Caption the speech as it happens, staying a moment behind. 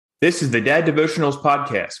This is the Dad Devotionals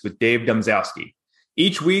podcast with Dave Domzowski.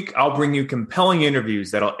 Each week, I'll bring you compelling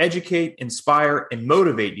interviews that'll educate, inspire, and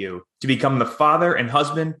motivate you to become the father and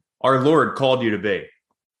husband our Lord called you to be.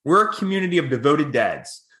 We're a community of devoted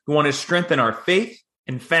dads who want to strengthen our faith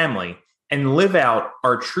and family and live out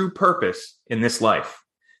our true purpose in this life.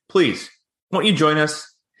 Please, won't you join us?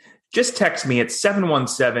 Just text me at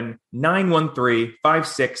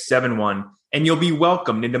 717-913-5671 and you'll be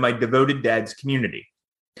welcomed into my devoted dads community.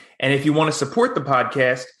 And if you want to support the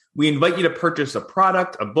podcast, we invite you to purchase a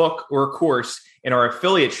product, a book, or a course in our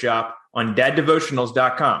affiliate shop on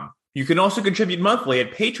daddevotionals.com. You can also contribute monthly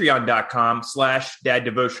at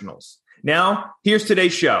patreon.com/daddevotionals. Now, here's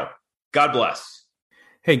today's show. God bless.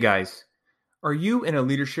 Hey guys, are you in a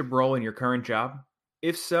leadership role in your current job?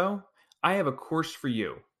 If so, I have a course for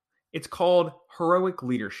you. It's called Heroic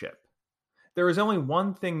Leadership. There is only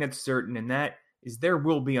one thing that's certain, and that is there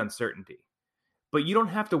will be uncertainty. But you don't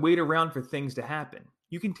have to wait around for things to happen.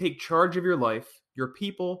 You can take charge of your life, your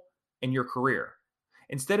people, and your career.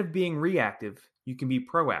 Instead of being reactive, you can be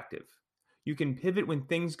proactive. You can pivot when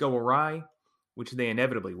things go awry, which they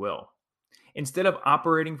inevitably will. Instead of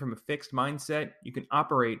operating from a fixed mindset, you can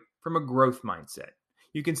operate from a growth mindset.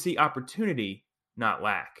 You can see opportunity, not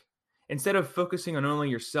lack. Instead of focusing on only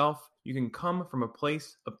yourself, you can come from a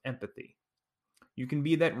place of empathy. You can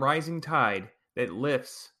be that rising tide that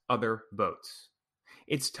lifts other boats.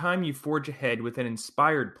 It's time you forge ahead with an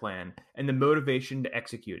inspired plan and the motivation to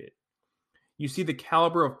execute it. You see the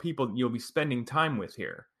caliber of people you'll be spending time with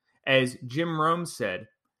here. As Jim Rohn said,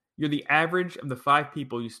 you're the average of the 5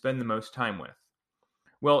 people you spend the most time with.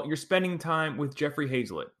 Well, you're spending time with Jeffrey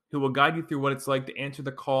Hazlett, who will guide you through what it's like to answer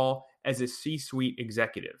the call as a C-suite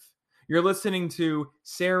executive. You're listening to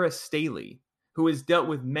Sarah Staley, who has dealt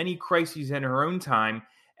with many crises in her own time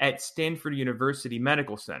at Stanford University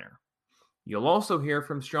Medical Center. You'll also hear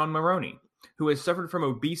from Sean Maroney, who has suffered from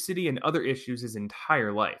obesity and other issues his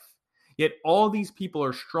entire life. Yet all these people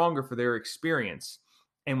are stronger for their experience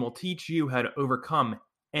and will teach you how to overcome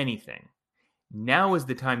anything. Now is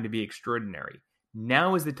the time to be extraordinary.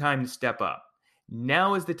 Now is the time to step up.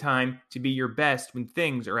 Now is the time to be your best when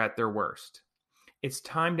things are at their worst. It's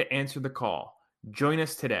time to answer the call. Join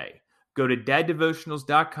us today. Go to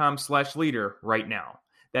daddevotionals.com/leader right now.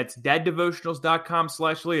 That's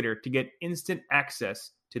daddevotionals.com/leader to get instant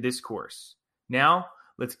access to this course. Now,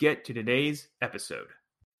 let's get to today's episode.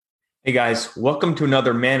 Hey guys, welcome to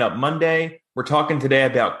another Man Up Monday. We're talking today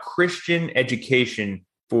about Christian education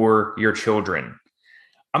for your children.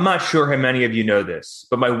 I'm not sure how many of you know this,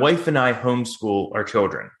 but my wife and I homeschool our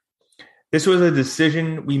children. This was a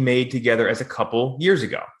decision we made together as a couple years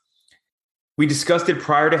ago. We discussed it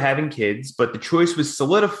prior to having kids, but the choice was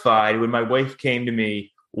solidified when my wife came to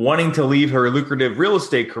me wanting to leave her lucrative real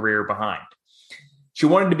estate career behind. She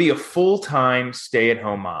wanted to be a full-time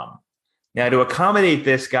stay-at-home mom. Now, to accommodate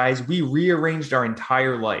this, guys, we rearranged our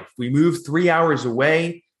entire life. We moved 3 hours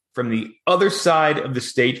away from the other side of the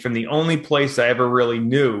state, from the only place I ever really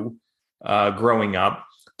knew growing up,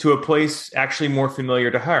 to a place actually more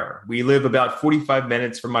familiar to her. We live about 45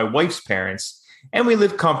 minutes from my wife's parents, and we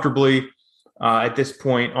live comfortably at this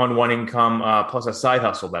point on one income plus a side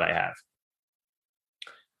hustle that I have.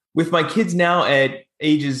 With my kids now at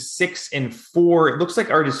ages 6 and 4, it looks like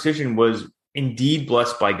our decision was indeed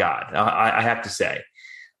blessed by God, I have to say.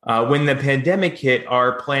 When the pandemic hit,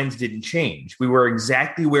 our plans didn't change. We were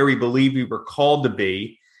exactly where we believed we were called to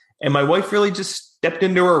be, and my wife really just stepped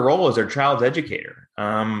into her role as our child's educator.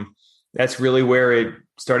 That's really where it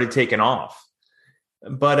started taking off.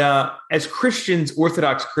 But as Christians,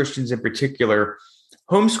 Orthodox Christians in particular,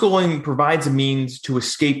 homeschooling provides a means to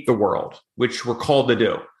escape the world, which we're called to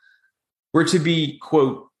do. We're to be,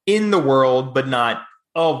 quote, in the world, but not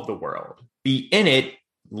of the world. Be in it,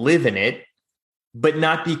 live in it, but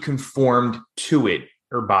not be conformed to it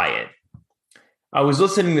or by it. I was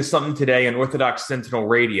listening to something today on Orthodox Sentinel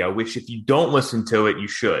Radio, which if you don't listen to it, you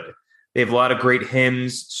should. They have a lot of great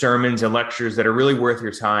hymns, sermons, and lectures that are really worth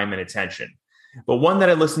your time and attention. But one that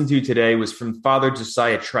I listened to today was from Father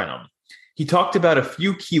Josiah Trenholm. He talked about a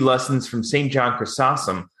few key lessons from St. John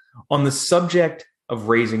Chrysostom on the subject of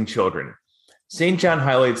raising children. St. John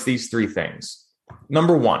highlights these 3 things.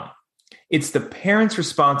 Number 1, it's the parent's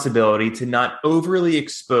responsibility to not overly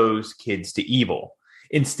expose kids to evil.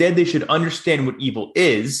 Instead, they should understand what evil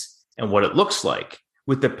is and what it looks like,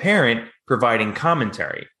 with the parent providing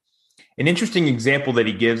commentary. An interesting example that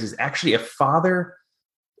he gives is actually a father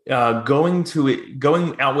going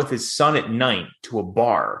out with his son at night to a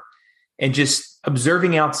bar and just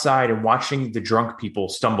observing outside and watching the drunk people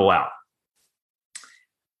stumble out.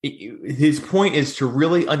 His point is to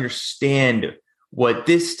really understand what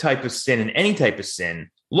this type of sin and any type of sin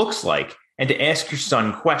looks like, and to ask your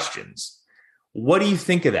son questions. What do you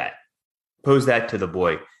think of that? Pose that to the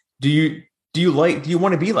boy. Do you want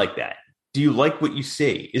to be like that? Do you like what you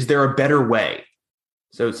see? Is there a better way?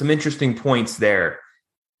 So some interesting points there.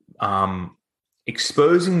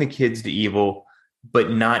 Exposing the kids to evil, but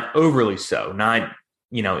not overly so, not,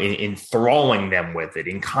 enthralling them with it,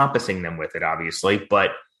 encompassing them with it, obviously,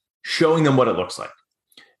 but showing them what it looks like.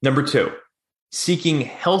 Number 2, seeking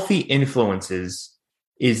healthy influences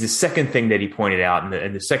is the second thing that he pointed out,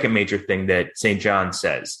 and the second major thing that St. John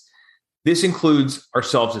says. This includes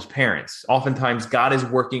ourselves as parents. Oftentimes, God is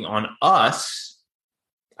working on us,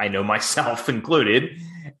 I know myself included,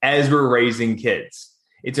 as we're raising kids.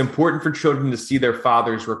 It's important for children to see their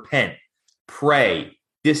fathers repent, pray,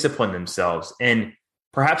 discipline themselves, and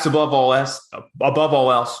perhaps above all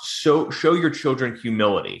else, show your children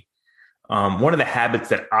humility. One of the habits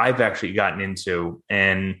that I've actually gotten into,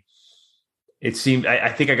 and it seemed, I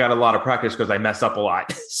think I got a lot of practice because I mess up a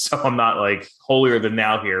lot. So I'm not like holier than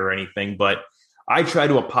thou here or anything, but I try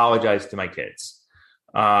to apologize to my kids.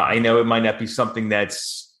 I know it might not be something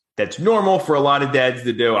that's normal for a lot of dads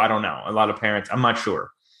to do. I don't know. A lot of parents, I'm not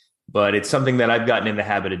sure, but it's something that I've gotten in the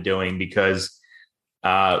habit of doing because,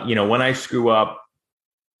 when I screw up,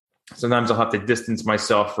 sometimes I'll have to distance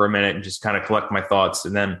myself for a minute and just kind of collect my thoughts.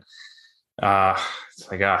 And then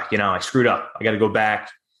it's like, I screwed up. I got to go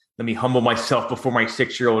back. Let me humble myself before my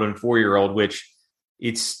 6-year-old and 4-year-old, which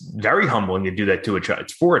it's very humbling to do that to a child.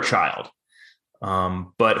 It's for a child.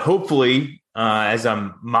 But hopefully, as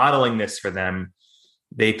I'm modeling this for them,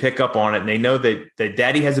 they pick up on it and they know that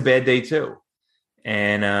daddy has a bad day too.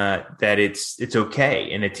 And that it's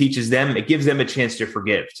okay. And it gives them a chance to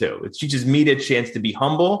forgive too. It teaches me a chance to be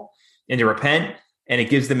humble and to repent, and it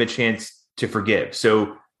gives them a chance to forgive.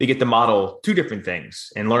 So they get to model 2 different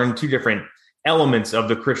things and learn 2 different elements of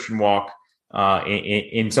the Christian walk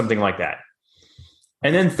in something like that.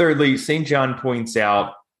 And then thirdly, St. John points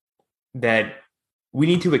out that we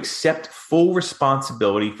need to accept full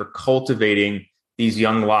responsibility for cultivating these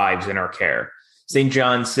young lives in our care. St.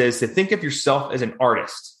 John says to think of yourself as an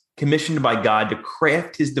artist commissioned by God to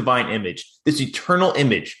craft his divine image, this eternal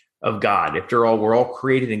image of God. After all, we're all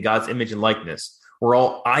created in God's image and likeness. We're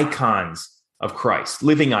all icons of Christ,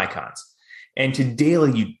 living icons. And to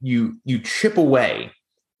daily you chip away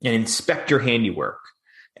and inspect your handiwork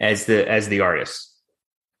as the artist.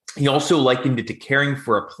 He also likened it to caring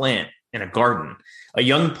for a plant in a garden. A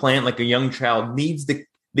young plant, like a young child, needs the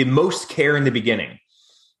most care in the beginning.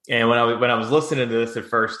 And when I was listening to this at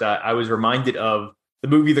first, I was reminded of the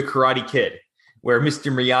movie The Karate Kid, where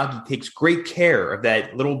Mr. Miyagi takes great care of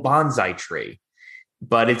that little bonsai tree.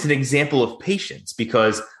 But it's an example of patience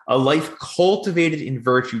because a life cultivated in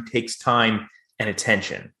virtue takes time and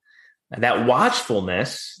attention. And that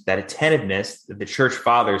watchfulness, that attentiveness that the church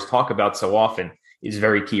fathers talk about so often is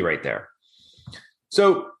very key right there.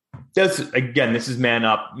 So this is Man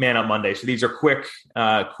Up Monday. So these are quick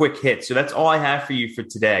hits. So that's all I have for you for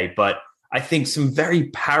today. But I think some very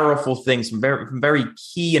powerful things, some very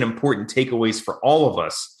key and important takeaways for all of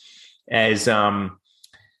us as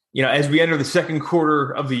as we enter the second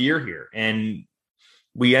quarter of the year here, and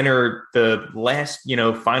we enter the last,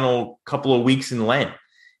 final couple of weeks in Lent.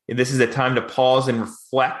 And this is a time to pause and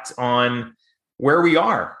reflect on where we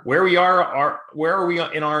are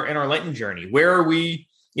in our Lenten journey. Where are we?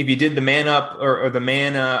 If you did the Man Up or the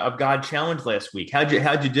Man of God challenge last week, how'd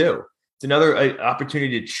you do? It's another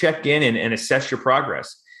opportunity to check in and assess your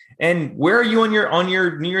progress. And where are you on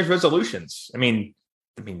your New Year's resolutions? I mean,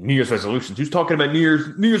 New Year's resolutions. Who's talking about New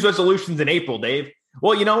Year's resolutions in April, Dave?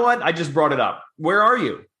 Well, you know what? I just brought it up. Where are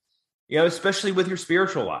you? Especially with your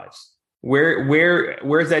spiritual lives.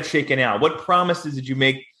 Where's that shaken out? What promises did you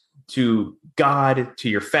make to God, to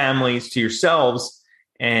your families, to yourselves,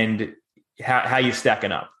 and how you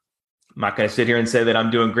stacking up? I'm not going to sit here and say that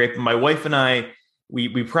I'm doing great, but my wife and I,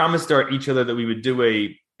 we promised each other that we would do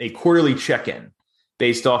a quarterly check-in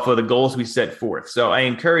based off of the goals we set forth. So I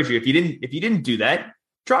encourage you, if you didn't do that,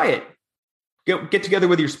 try it. Get together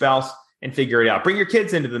with your spouse and figure it out. Bring your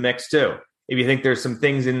kids into the mix too, if you think there's some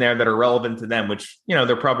things in there that are relevant to them, which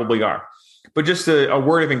there probably are. But just a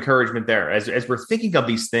word of encouragement there. As we're thinking of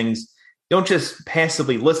these things, don't just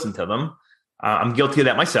passively listen to them. I'm guilty of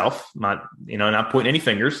that myself. Not pointing any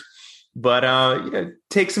fingers, but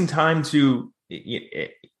take some time to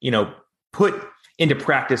put into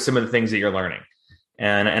practice some of the things that you're learning.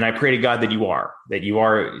 And I pray to God that you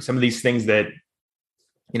are some of these things that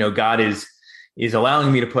God is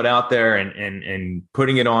allowing me to put out there and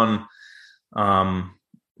putting it on,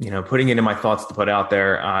 putting it in my thoughts to put out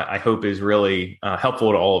there. I hope is really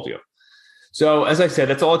helpful to all of you. So, as I said,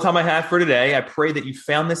 that's all the time I have for today. I pray that you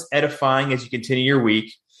found this edifying as you continue your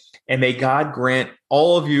week. And may God grant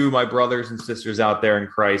all of you, my brothers and sisters out there in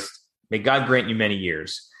Christ, may God grant you many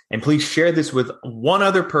years. And please share this with one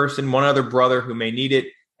other person, one other brother who may need it.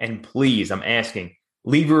 And please, I'm asking,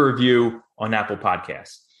 leave a review on Apple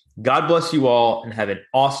Podcasts. God bless you all and have an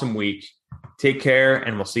awesome week. Take care,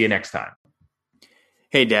 and we'll see you next time.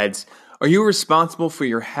 Hey, dads, are you responsible for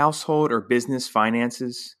your household or business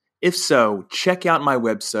finances? If so, check out my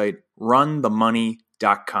website,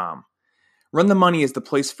 runthemoney.com. Run the Money is the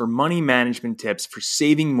place for money management tips for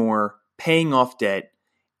saving more, paying off debt,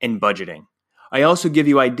 and budgeting. I also give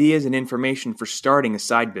you ideas and information for starting a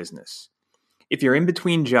side business. If you're in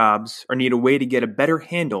between jobs or need a way to get a better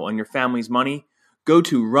handle on your family's money, go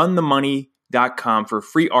to runthemoney.com for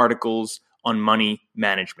free articles on money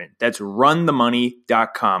management. That's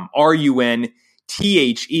runthemoney.com.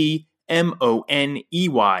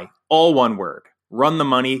 RUNTHEMONEY, all one word.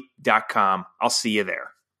 Runthemoney.com. I'll see you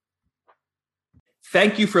there.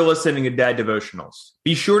 Thank you for listening to Dad Devotionals.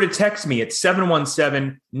 Be sure to text me at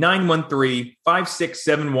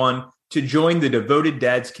 717-913-5671 to join the Devoted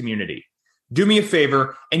Dads community. Do me a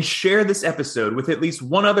favor and share this episode with at least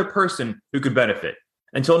one other person who could benefit.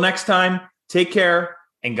 Until next time, take care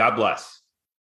and God bless.